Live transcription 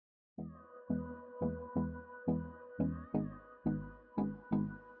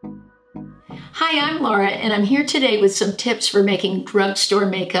Hi, I'm Laura, and I'm here today with some tips for making drugstore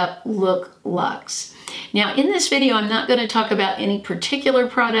makeup look luxe. Now, in this video, I'm not going to talk about any particular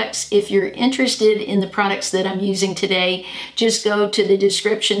products. If you're interested in the products that I'm using today, just go to the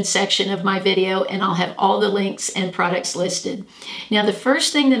description section of my video and I'll have all the links and products listed. Now, the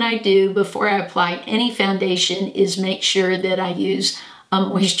first thing that I do before I apply any foundation is make sure that I use a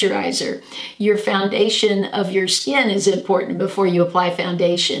moisturizer. Your foundation of your skin is important before you apply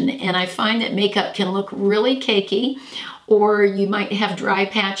foundation, and I find that makeup can look really cakey, or you might have dry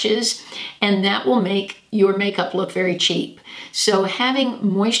patches, and that will make your makeup look very cheap. So having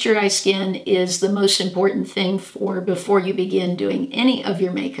moisturized skin is the most important thing before you begin doing any of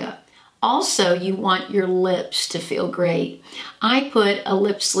your makeup. Also, you want your lips to feel great. I put a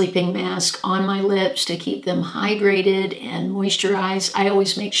lip sleeping mask on my lips to keep them hydrated and moisturized. I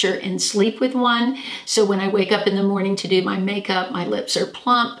always make sure and sleep with one, so when I wake up in the morning to do my makeup, my lips are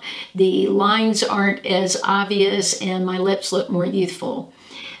plump, the lines aren't as obvious, and my lips look more youthful.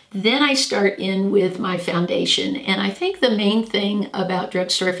 Then I start in with my foundation, and I think the main thing about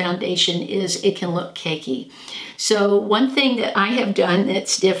drugstore foundation is it can look cakey. So one thing that I have done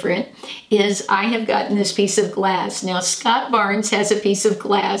that's different is I have gotten this piece of glass. Now, Scott Barnes has a piece of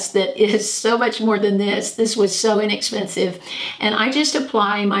glass that is so much more than this. This was so inexpensive, and I just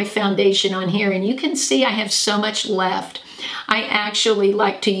apply my foundation on here, and you can see I have so much left. I actually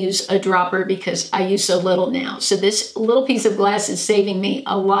like to use a dropper because I use so little now. So this little piece of glass is saving me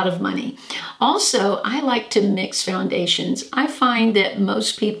a lot of money. Also, I like to mix foundations. I find that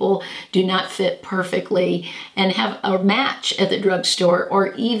most people do not fit perfectly and have a match at the drugstore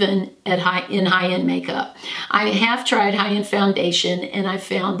or even at high-end makeup. I have tried high-end foundation, and I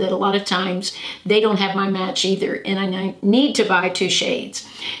found that a lot of times they don't have my match either, and I need to buy two shades.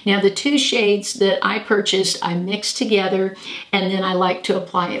 Now, the two shades that I purchased, I mixed together, and then I like to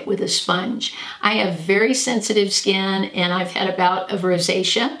apply it with a sponge. I have very sensitive skin, and I've had a bout of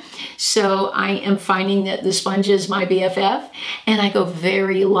rosacea, so I am finding that the sponge is my BFF, and I go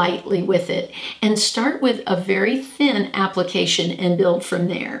very lightly with it and start with a very thin application and build from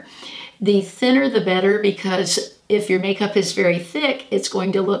there. The thinner the better, because if your makeup is very thick, it's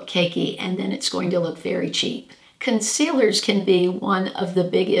going to look cakey, and then it's going to look very cheap. Concealers can be one of the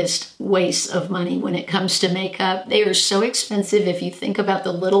biggest wastes of money when it comes to makeup. They are so expensive if you think about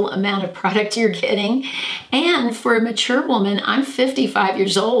the little amount of product you're getting. And for a mature woman, I'm 55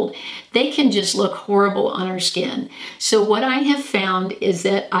 years old, they can just look horrible on our skin. So what I have found is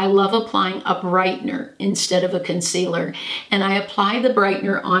that I love applying a brightener instead of a concealer. And I apply the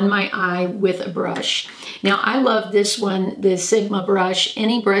brightener on my eye with a brush. Now, I love this one, the Sigma brush.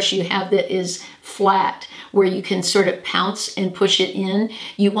 Any brush you have that is flat, where you can sort of pounce and push it in.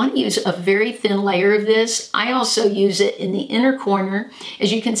 You want to use a very thin layer of this. I also use it in the inner corner.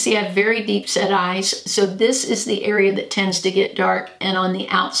 As you can see, I have very deep set eyes, so this is the area that tends to get dark, and on the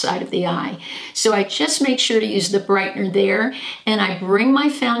outside of the eye. So I just make sure to use the brightener there, and I bring my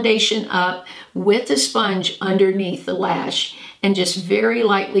foundation up with the sponge underneath the lash and just very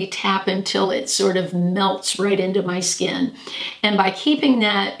lightly tap until it sort of melts right into my skin. And by keeping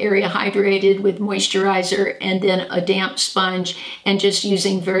that area hydrated with moisturizer and then a damp sponge and just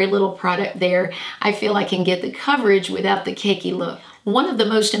using very little product there, I feel I can get the coverage without the cakey look. One of the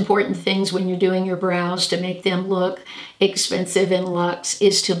most important things when you're doing your brows to make them look expensive and luxe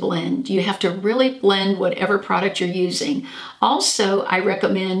is to blend. You have to really blend whatever product you're using. Also, I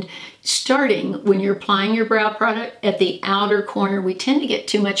recommend starting when you're applying your brow product at the outer corner. We tend to get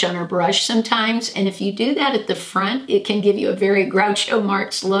too much on our brush sometimes, and if you do that at the front, it can give you a very Groucho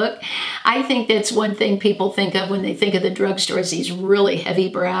Marx look. I think that's one thing people think of when they think of the drugstore, is these really heavy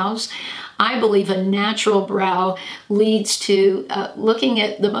brows. I believe a natural brow leads to looking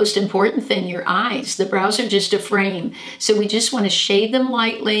at the most important thing, your eyes. The brows are just a frame, so we just want to shade them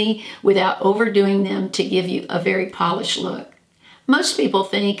lightly without overdoing them to give you a very polished look. Most people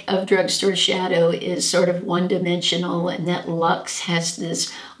think of drugstore shadow as sort of one-dimensional, and that luxe has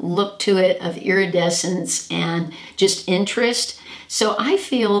this look to it of iridescence and just interest. So I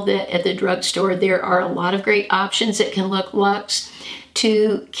feel that at the drugstore there are a lot of great options that can look luxe.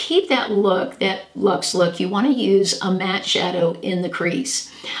 To keep that look, that luxe look, you want to use a matte shadow in the crease.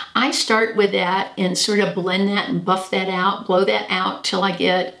 I start with that and sort of blend that and buff that out, blow that out till I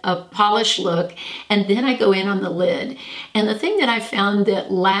get a polished look, and then I go in on the lid. And the thing that I found that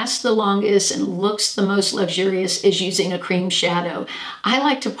lasts the longest and looks the most luxurious is using a cream shadow. I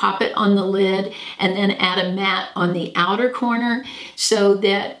like to pop it on the lid and then add a matte on the outer corner so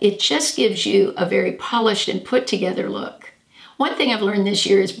that it just gives you a very polished and put together look. One thing I've learned this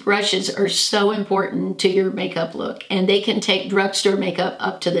year is brushes are so important to your makeup look, and they can take drugstore makeup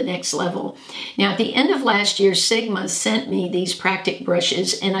up to the next level. Now, at the end of last year, Sigma sent me these Practic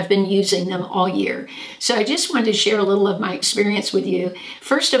brushes, and I've been using them all year. So I just wanted to share a little of my experience with you.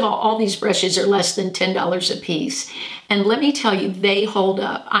 First of all these brushes are less than $10 a piece. And let me tell you, they hold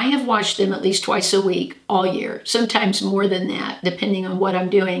up. I have washed them at least twice a week all year, sometimes more than that, depending on what I'm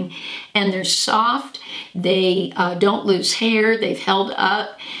doing. And they're soft, they don't lose hair, they've held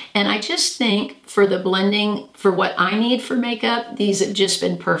up. And I just think for the blending, for what I need for makeup, these have just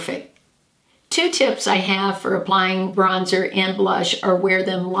been perfect. Two tips I have for applying bronzer and blush are wear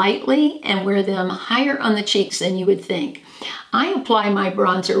them lightly and wear them higher on the cheeks than you would think. I apply my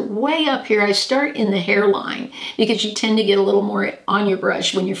bronzer way up here. I start in the hairline because you tend to get a little more on your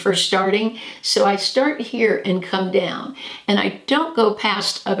brush when you're first starting. So I start here and come down. And I don't go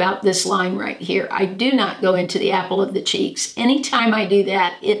past about this line right here. I do not go into the apple of the cheeks. Anytime I do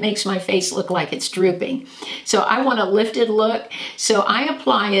that, it makes my face look like it's drooping. So I want a lifted look. So I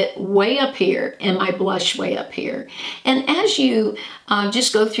apply it way up here and my blush way up here. And as you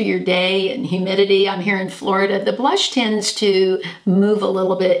just go through your day and humidity, I'm here in Florida, the blush tends to move a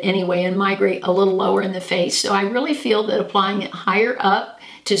little bit anyway and migrate a little lower in the face. So I really feel that applying it higher up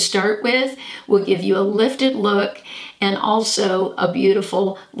to start with will give you a lifted look and also a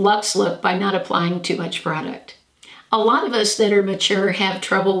beautiful luxe look by not applying too much product. A lot of us that are mature have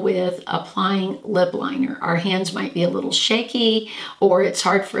trouble with applying lip liner. Our hands might be a little shaky, or it's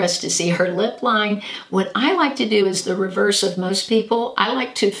hard for us to see our lip line. What I like to do is the reverse of most people. I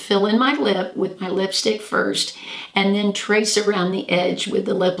like to fill in my lip with my lipstick first and then trace around the edge with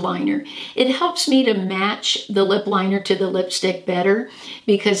the lip liner. It helps me to match the lip liner to the lipstick better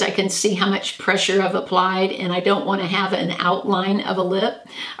because I can see how much pressure I've applied and I don't want to have an outline of a lip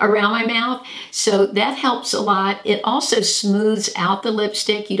around my mouth. So that helps a lot. It also smooths out the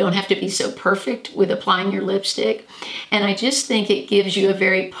lipstick. You don't have to be so perfect with applying your lipstick. And I just think it gives you a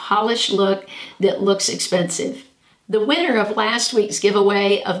very polished look that looks expensive. The winner of last week's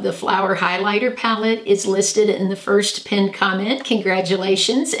giveaway of the Flower Highlighter Palette is listed in the first pinned comment.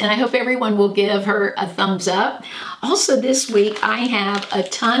 Congratulations, and I hope everyone will give her a thumbs up. Also this week, I have a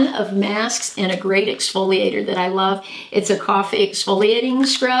ton of masks and a great exfoliator that I love. It's a coffee exfoliating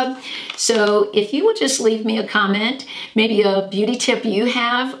scrub. So if you will just leave me a comment, maybe a beauty tip you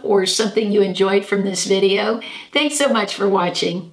have or something you enjoyed from this video. Thanks so much for watching.